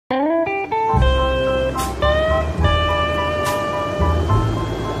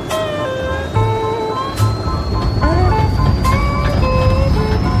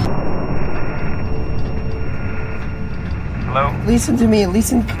listen to me.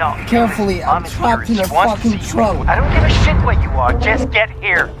 Listen carefully. I'm trapped in a fucking trunk. I don't give a shit what you are. Just get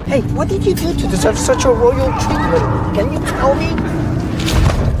here. Hey, what did you do to deserve such a royal treatment? Can you tell me?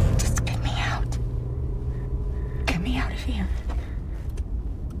 Just get me out. Get me out of here.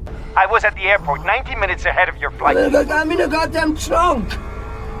 I was at the airport 90 minutes ahead of your flight. I'm in a goddamn trunk.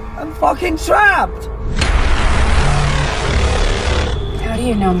 I'm fucking trapped. How do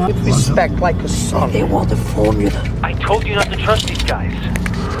you know, Mom? With respect like a son. They want the formula. I told you not to trust these guys.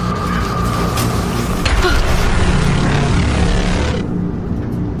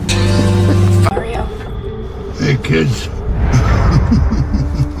 Mario. Hey, kids.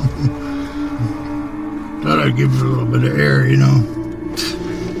 Thought I'd give you a little bit of air, you know.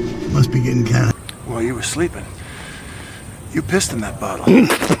 Must be getting kind of... While you were sleeping, you pissed in that bottle.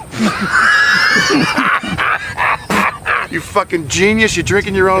 You fucking genius, you're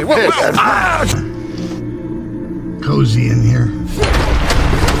drinking your own piss. Cozy in here.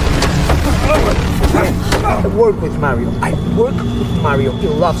 I work with Mario. He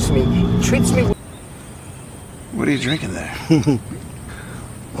loves me. He treats me. What are you drinking there?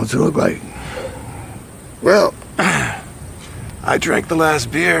 What's it look like? Well, I drank the last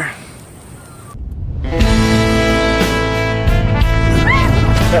beer.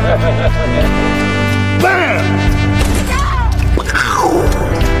 Bam!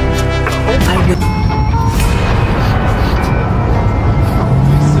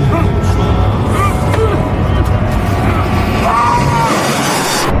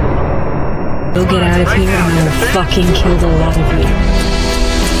 You'll get out of here and I will fucking kill the lot of you.